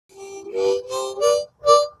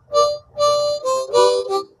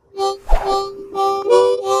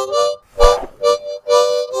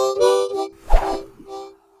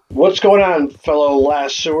What's going on, fellow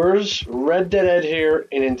lassoers? Red Dead Ed here,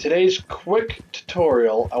 and in today's quick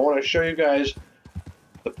tutorial, I want to show you guys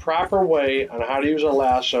the proper way on how to use a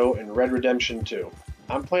lasso in Red Redemption 2.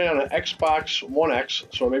 I'm playing on an Xbox One X,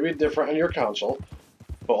 so it may be different on your console,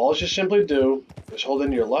 but all you simply do is hold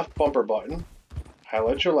in your left bumper button,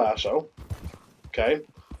 highlight your lasso, okay?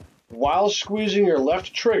 While squeezing your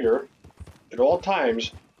left trigger at all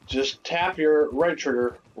times, just tap your right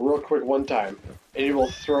trigger real quick one time, and you will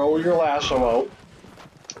throw your lasso out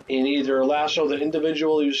and either lasso the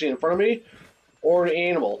individual you see in front of me or an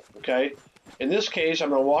animal, okay? In this case, I'm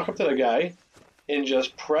going to walk up to the guy and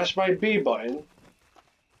just press my B button,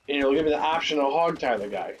 and it'll give me the option to hog tie the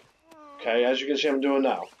guy, okay? As you can see, I'm doing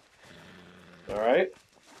now. All right?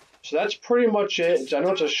 So that's pretty much it. I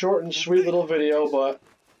know it's a short and sweet little video, but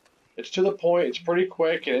it's to the point. It's pretty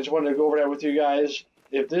quick, and I just wanted to go over that with you guys.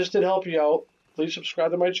 If this did help you out, please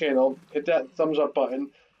subscribe to my channel, hit that thumbs up button,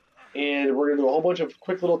 and we're going to do a whole bunch of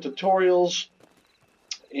quick little tutorials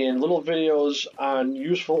and little videos on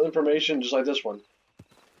useful information just like this one.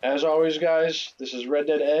 As always, guys, this is Red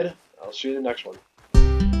Dead Ed. I'll see you in the next one.